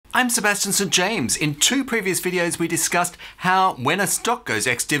I'm Sebastian St. James. In 2 previous videos we discussed how when a stock goes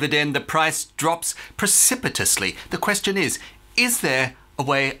ex-dividend the price drops precipitously. The question is there a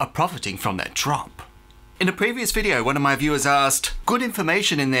way of profiting from that drop? In a previous video one of my viewers asked, good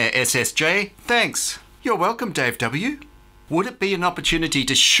information in there SSJ, thanks. You're welcome Dave W. Would it be an opportunity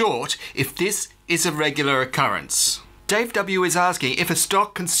to short if this is a regular occurrence? Dave W is asking, if a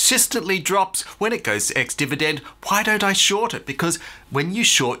stock consistently drops when it goes ex-dividend, why don't I short it? Because when you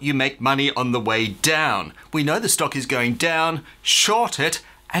short, you make money on the way down. We know the stock is going down, short it,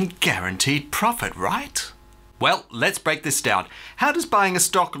 and guaranteed profit, right? Well, let's break this down. How does buying a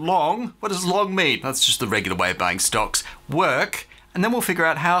stock long, what does long mean? That's just the regular way of buying stocks, work, and then we'll figure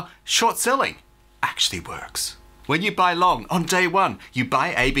out how short selling actually works. When you buy long, on day 1, you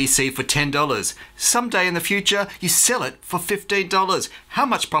buy ABC for $10. Someday in the future, you sell it for $15. How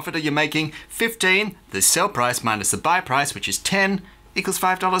much profit are you making? 15, the sell price minus the buy price, which is 10, equals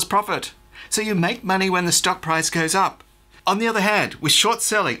 $5 profit. So you make money when the stock price goes up. On the other hand, with short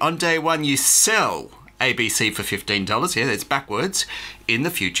selling, on day 1, you sell ABC for $15. Yeah, that's backwards. In the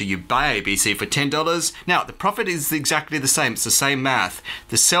future, you buy ABC for $10. Now, the profit is exactly the same. It's the same math.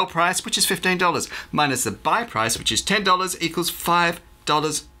 The sell price, which is $15, minus the buy price, which is $10, equals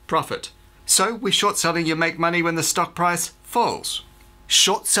 $5 profit. So, with short selling, you make money when the stock price falls.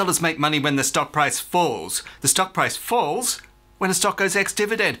 Short sellers make money when the stock price falls. The stock price falls when the stock goes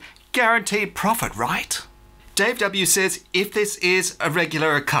ex-dividend. Guaranteed profit, right? Dave W says, if this is a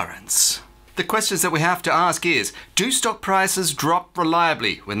regular occurrence. The questions that we have to ask is, do stock prices drop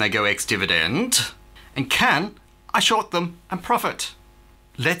reliably when they go ex-dividend? And can I short them and profit?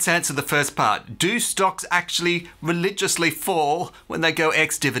 Let's answer the first part. Do stocks actually religiously fall when they go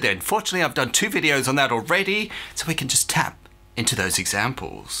ex-dividend? Fortunately, I've done 2 videos on that already, so we can just tap into those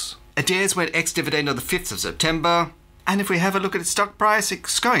examples. Adairs went ex-dividend on the 5th of September, and if we have a look at its stock price,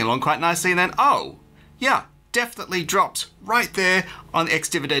 it's going along quite nicely, and then, oh, yeah, definitely drops right there on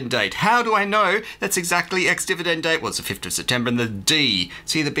ex-dividend date. How do I know that's exactly ex-dividend date? Well, it's the 5th of September and the D.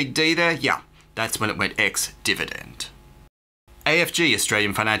 See the big D there? Yeah, that's when it went ex-dividend. AFG,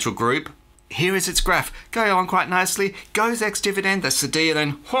 Australian Financial Group. Here is its graph, going along quite nicely. Goes ex-dividend, that's the D, and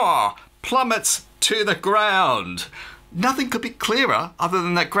then whoa, plummets to the ground. Nothing could be clearer other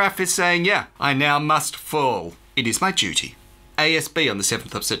than that graph is saying, yeah, I now must fall. It is my duty. ASB on the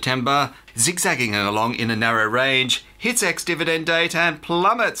 7th of September, zigzagging along in a narrow range, hits ex-dividend date and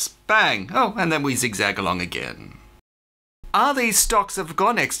plummets, bang, oh, and then we zigzag along again. Are these stocks that have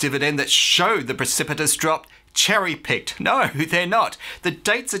gone ex-dividend that show the precipitous drop cherry-picked? No, they're not. The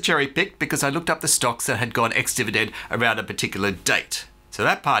dates are cherry-picked because I looked up the stocks that had gone ex-dividend around a particular date. So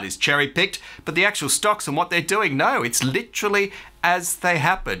that part is cherry-picked, but the actual stocks and what they're doing, no, it's literally as they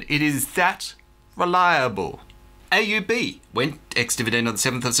happen. It is that reliable. AUB went ex-dividend on the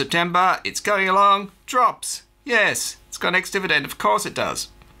 7th of September. It's going along, drops. Yes, it's gone ex-dividend, of course it does.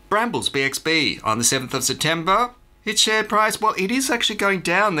 Brambles BXB on the 7th of September. Its share price, well, it is actually going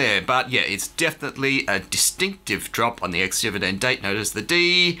down there, but yeah, it's definitely a distinctive drop on the ex-dividend date. Notice the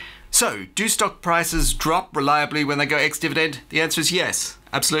D. So, do stock prices drop reliably when they go ex-dividend? The answer is yes,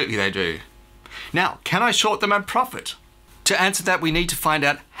 absolutely they do. Now, can I short them and profit? To answer that, we need to find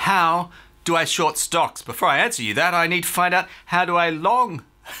out how do I short stocks? Before I answer you that, I need to find out how do I long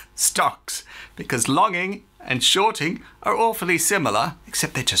stocks? Because longing and shorting are awfully similar,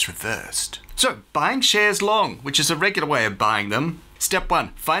 except they're just reversed. So, buying shares long, which is a regular way of buying them. Step 1,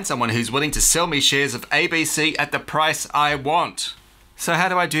 find someone who's willing to sell me shares of ABC at the price I want. So how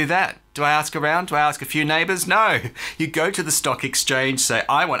do I do that? Do I ask around? Do I ask a few neighbours? No. You go to the stock exchange, say,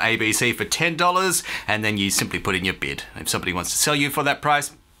 I want ABC for $10, and then you simply put in your bid. If somebody wants to sell you for that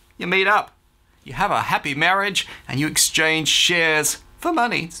price, you meet up. You have a happy marriage and you exchange shares for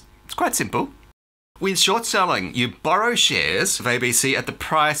money. It's quite simple. With short selling, you borrow shares of ABC at the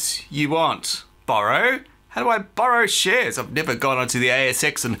price you want. Borrow? How do I borrow shares? I've never gone onto the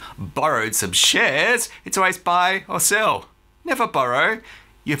ASX and borrowed some shares. It's always buy or sell. Never borrow.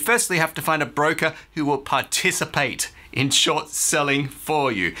 You firstly have to find a broker who will participate in short selling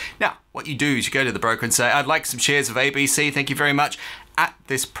for you. Now, what you do is you go to the broker and say, I'd like some shares of ABC, thank you very much, at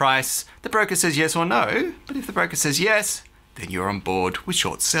this price. The broker says yes or no, but if the broker says yes, then you're on board with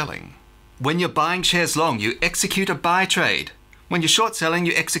short selling. When you're buying shares long, you execute a buy trade. When you're short selling,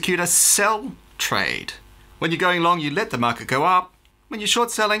 you execute a sell trade. When you're going long, you let the market go up. When you're short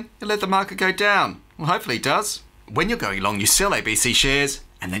selling, you let the market go down. Well, hopefully it does. When you're going long, you sell ABC shares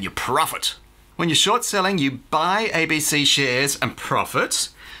and then you profit. When you're short selling, you buy ABC shares and profit,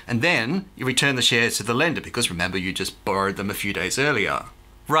 and then you return the shares to the lender because remember, you just borrowed them a few days earlier.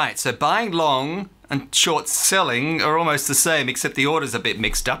 Right, so buying long and short selling are almost the same, except the order's a bit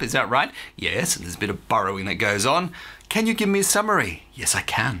mixed up. Is that right? Yes, there's a bit of borrowing that goes on. Can you give me a summary? Yes, I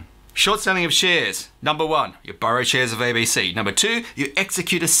can. Short selling of shares. Number 1, you borrow shares of ABC. Number 2, you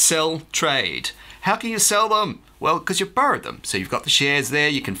execute a sell trade. How can you sell them? Well, because you've borrowed them. So you've got the shares there,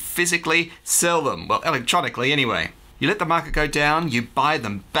 you can physically sell them. Well, electronically anyway. You let the market go down, you buy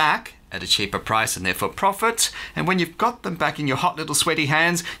them back at a cheaper price and therefore profit. And when you've got them back in your hot little sweaty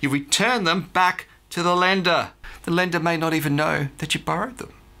hands, you return them back to the lender. The lender may not even know that you borrowed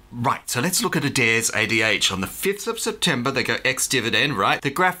them. Right, so let's look at Adairs ADH. On the 5th of September, they go ex-dividend, right? The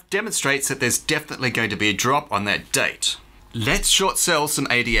graph demonstrates that there's definitely going to be a drop on that date. Let's short sell some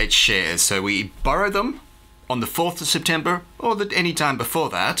ADH shares. So we borrow them on the 4th of September or any time before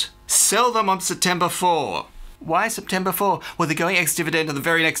that. Sell them on September 4. Why September 4? Well, they're going ex-dividend on the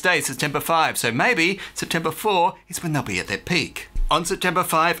very next day, September 5. So maybe September 4 is when they'll be at their peak. On September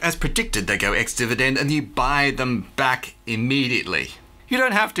 5, as predicted, they go ex-dividend and you buy them back immediately. You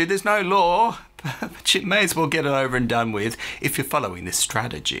don't have to, there's no law, but you may as well get it over and done with if you're following this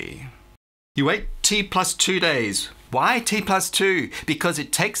strategy. You wait T plus 2 days. Why T plus 2? Because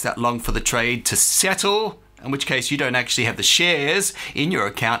it takes that long for the trade to settle, in which case you don't actually have the shares in your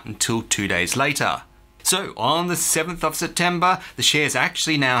account until 2 days later. So on the 7th of September, the shares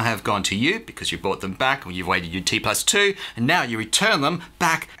actually now have gone to you because you bought them back or you've waited your T plus 2, and now you return them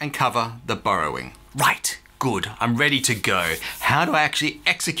back and cover the borrowing. Right. Good, I'm ready to go. How do I actually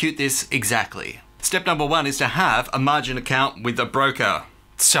execute this exactly? Step number 1 is to have a margin account with a broker.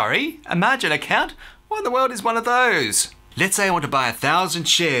 Sorry, a margin account? What in the world is one of those? Let's say I want to buy 1,000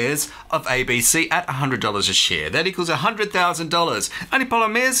 shares of ABC at $100 a share. That equals $100,000. Only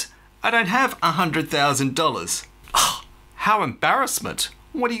problem is, I don't have $100,000. Oh, how embarrassment.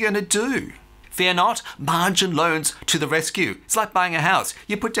 What are you going to do? Fear not, margin loans to the rescue. It's like buying a house.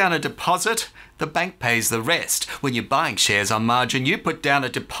 You put down a deposit, the bank pays the rest. When you're buying shares on margin, you put down a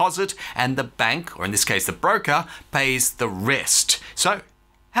deposit and the bank, or in this case the broker, pays the rest. So,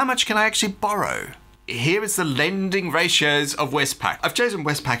 how much can I actually borrow? Here is the lending ratios of Westpac. I've chosen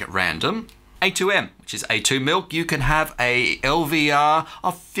Westpac at random. A2M, which is A2 Milk, you can have a LVR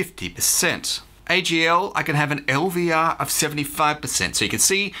of 50%. AGL, I can have an LVR of 75%. So you can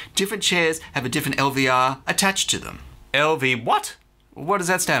see different shares have a different LVR attached to them. LV what? What does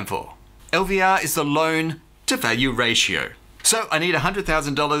that stand for? LVR is the loan to value ratio. So I need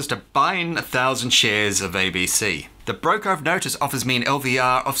 $100,000 to buy in 1,000 shares of ABC. The broker I've noticed offers me an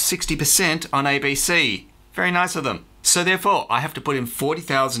LVR of 60% on ABC. Very nice of them. So therefore, I have to put in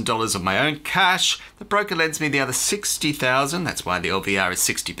 $40,000 of my own cash. The broker lends me the other $60,000. That's why the LVR is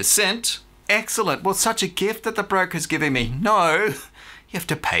 60%. Excellent. Well, such a gift that the broker's giving me. No, you have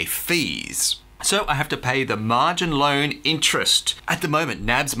to pay fees. So I have to pay the margin loan interest. At the moment,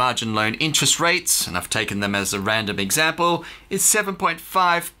 NAB's margin loan interest rates, and I've taken them as a random example, is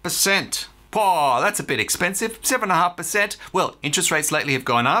 7.5%. Whoa, that's a bit expensive. 7.5%. Well, interest rates lately have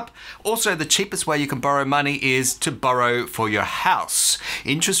gone up. Also, the cheapest way you can borrow money is to borrow for your house.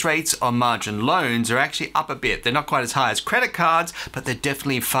 Interest rates on margin loans are actually up a bit. They're not quite as high as credit cards, but they're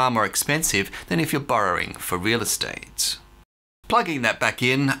definitely far more expensive than if you're borrowing for real estate. Plugging that back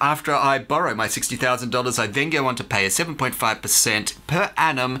in, after I borrow my $60,000, I then go on to pay a 7.5% per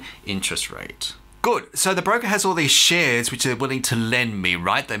annum interest rate. Good, so the broker has all these shares which they're willing to lend me,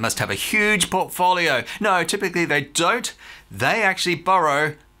 right? They must have a huge portfolio. No, typically they don't. They actually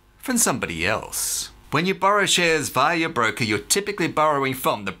borrow from somebody else. When you borrow shares via your broker, you're typically borrowing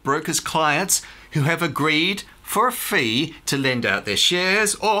from the broker's clients who have agreed for a fee to lend out their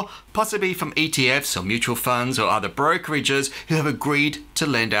shares, or possibly from ETFs or mutual funds or other brokerages who have agreed to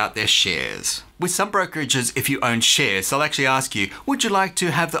lend out their shares. With some brokerages, if you own shares, they'll actually ask you, would you like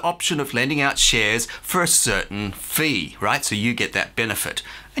to have the option of lending out shares for a certain fee, right? So you get that benefit.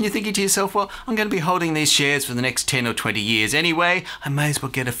 And you're thinking to yourself, well, I'm going to be holding these shares for the next 10 or 20 years anyway. I may as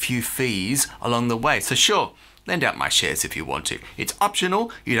well get a few fees along the way. So sure, lend out my shares if you want to. It's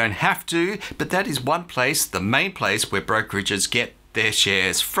optional, you don't have to, but that is one place, the main place where brokerages get their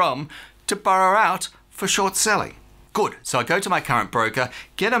shares from to borrow out for short selling. Good, so I go to my current broker,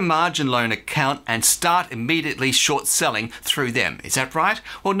 get a margin loan account and start immediately short selling through them. Is that right?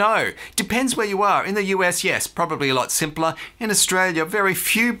 Well, no. Depends where you are. In the US, yes, probably a lot simpler. In Australia, very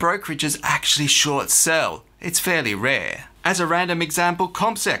few brokerages actually short sell. It's fairly rare. As a random example,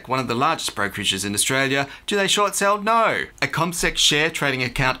 CommSec, one of the largest brokerages in Australia, do they short sell? No. A CommSec share trading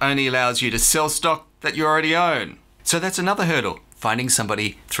account only allows you to sell stock that you already own. So that's another hurdle, finding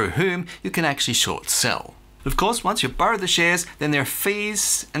somebody through whom you can actually short sell. Of course, once you've borrowed the shares, then there are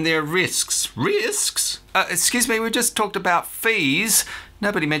fees and there are risks. Risks? Excuse me, we just talked about fees.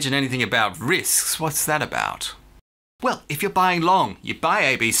 Nobody mentioned anything about risks. What's that about? Well, if you're buying long, you buy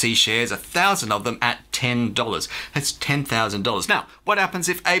ABC shares, 1,000 of them at $10. That's $10,000. Now, what happens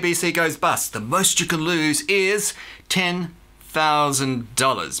if ABC goes bust? The most you can lose is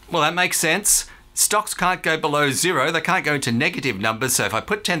 $10,000. Well, that makes sense. Stocks can't go below zero. They can't go into negative numbers. So if I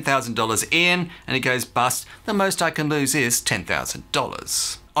put $10,000 in and it goes bust, the most I can lose is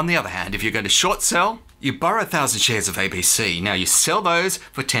 $10,000. On the other hand, if you're going to short sell, you borrow 1,000 shares of ABC. Now you sell those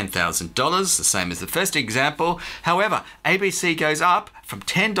for $10,000, the same as the first example. However, ABC goes up from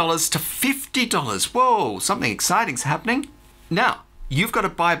 $10 to $50. Whoa, something exciting's happening. Now, you've got to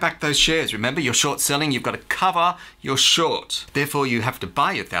buy back those shares. Remember, you're short selling, you've got to cover your short. Therefore, you have to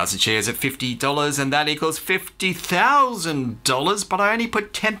buy your 1,000 shares at $50 and that equals $50,000, but I only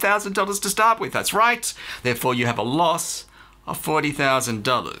put $10,000 to start with. That's right. Therefore, you have a loss of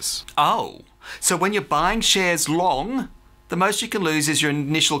 $40,000. Oh. So when you're buying shares long, the most you can lose is your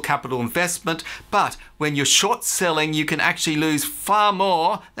initial capital investment. But when you're short selling, you can actually lose far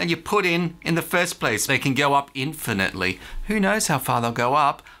more than you put in the first place. They can go up infinitely. Who knows how far they'll go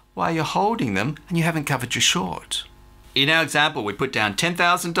up while you're holding them and you haven't covered your short. In our example, we put down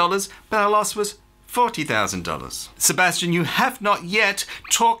 $10,000, but our loss was $40,000. Sebastian, you have not yet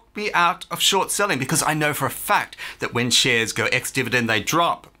talked me out of short selling because I know for a fact that when shares go ex-dividend, they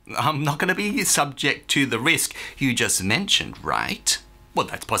drop. I'm not going to be subject to the risk you just mentioned, right? Well,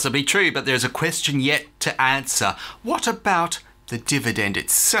 that's possibly true, but there's a question yet to answer. What about the dividend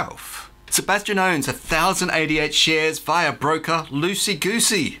itself? Sebastian owns 1,000 ADH shares via broker Loosey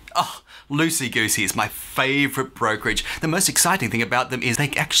Goosey. Oh, Loosey Goosey is my favourite brokerage. The most exciting thing about them is they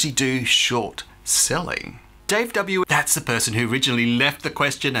actually do short selling. Dave W., that's the person who originally left the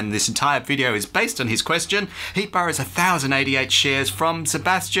question, and this entire video is based on his question. He borrows 1,000 ADH shares from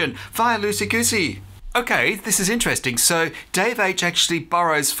Sebastian via Loosey Goosey. Okay, this is interesting. So Dave H actually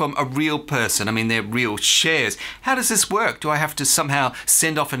borrows from a real person. I mean, they're real shares. How does this work? Do I have to somehow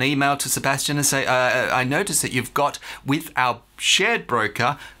send off an email to Sebastian and say, I noticed that you've got with our shared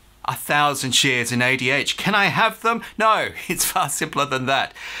broker 1,000 shares in ADH. Can I have them? No, it's far simpler than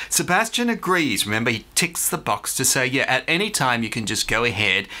that. Sebastian agrees. Remember, he ticks the box to say, yeah, at any time you can just go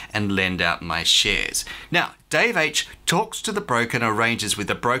ahead and lend out my shares. Now, Dave H talks to the broker and arranges with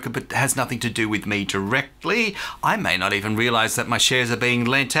the broker, but it has nothing to do with me directly. I may not even realize that my shares are being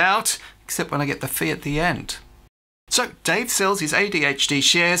lent out, except when I get the fee at the end. So Dave sells his ADHD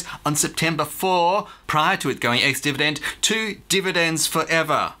shares on September 4, prior to it going ex-dividend, to Dividends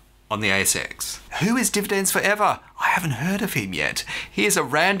Forever on the ASX. Who is Dividends Forever? I haven't heard of him yet. He is a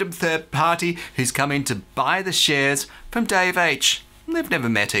random third party who's come in to buy the shares from Dave H. They've never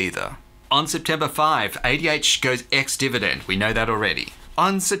met either. On September 5, ADH goes ex-dividend. We know that already.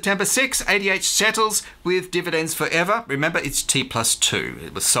 On September 6, ADH settles with Dividends Forever. Remember, it's T+2.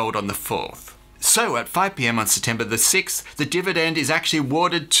 It was sold on the 4th. So at 5 p.m. on September the 6th, the dividend is actually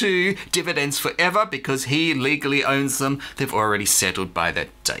awarded to Dividends Forever because he legally owns them. They've already settled by that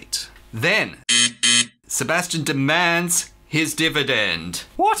date. Then, Sebastian demands his dividend.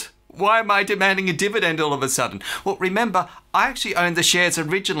 What? Why am I demanding a dividend all of a sudden? Well, remember, I actually owned the shares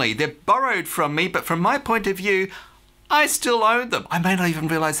originally. They're borrowed from me, but from my point of view, I still own them. I may not even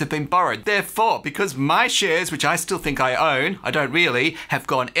realize they've been borrowed. Therefore, because my shares, which I still think I own, I don't really, have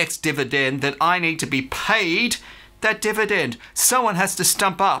gone ex-dividend, that I need to be paid that dividend. Someone has to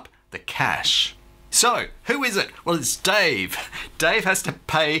stump up the cash. So, who is it? Well, it's Dave. Dave has to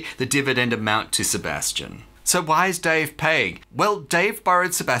pay the dividend amount to Sebastian. So why is Dave paying? Well, Dave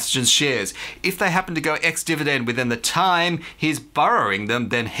borrowed Sebastian's shares. If they happen to go ex-dividend within the time he's borrowing them,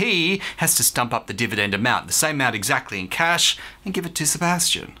 then he has to stump up the dividend amount, the same amount exactly in cash, and give it to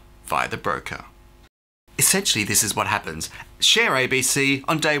Sebastian via the broker. Essentially, this is what happens. Share ABC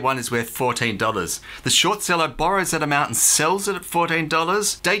on day one is worth $14. The short seller borrows that amount and sells it at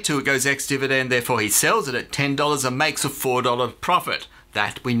 $14. Day two, it goes ex-dividend, therefore he sells it at $10 and makes a $4 profit.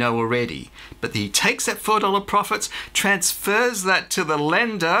 That we know already. But he takes that $4 profits, transfers that to the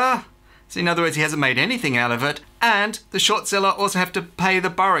lender. So in other words, he hasn't made anything out of it. And the short seller also have to pay the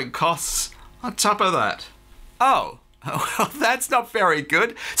borrowing costs on top of that. Oh, well, that's not very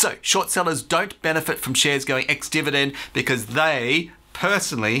good. So short sellers don't benefit from shares going ex-dividend because they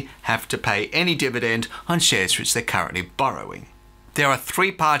personally have to pay any dividend on shares which they're currently borrowing. There are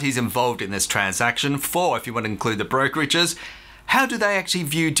 3 parties involved in this transaction, 4 if you want to include the brokerages. How do they actually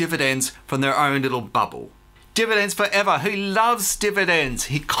view dividends from their own little bubble? Dividends Forever, who loves dividends.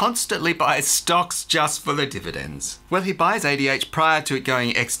 He constantly buys stocks just for the dividends. Well, he buys ADH prior to it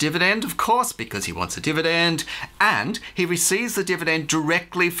going ex-dividend, of course, because he wants a dividend, and he receives the dividend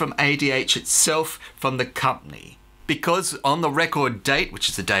directly from ADH itself from the company. because on the record date, which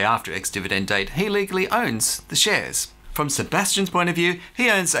is the day after ex-dividend date, he legally owns the shares. From Sebastian's point of view, he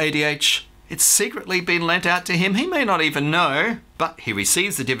owns ADH. It's secretly been lent out to him. He may not even know, but he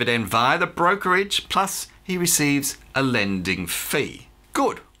receives the dividend via the brokerage, plus he receives a lending fee.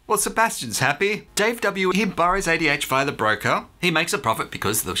 Good. Well, Sebastian's happy. Dave W., he borrows ADH via the broker. He makes a profit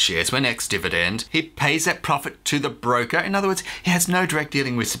because the shares went ex-dividend. He pays that profit to the broker. In other words, he has no direct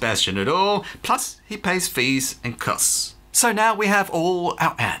dealing with Sebastian at all. Plus, he pays fees and costs. So now we have all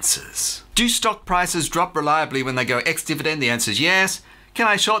our answers. Do stock prices drop reliably when they go ex-dividend? The answer is yes. Can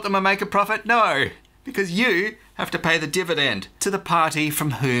I short them and make a profit? No, because you have to pay the dividend to the party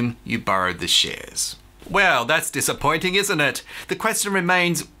from whom you borrowed the shares. Well, that's disappointing, isn't it? The question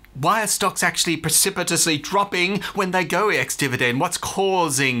remains, why are stocks actually precipitously dropping when they go ex-dividend? What's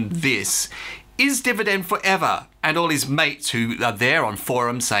causing this? Is dividend forever? And all his mates who are there on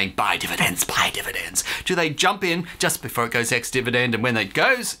forums saying, buy dividends, do they jump in just before it goes ex-dividend, and when it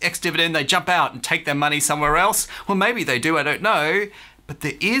goes ex-dividend, they jump out and take their money somewhere else? Well, maybe they do, I don't know. But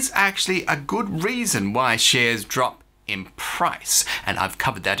there is actually a good reason why shares drop in price. And I've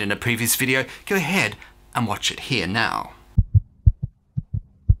covered that in a previous video. Go ahead and watch it here now.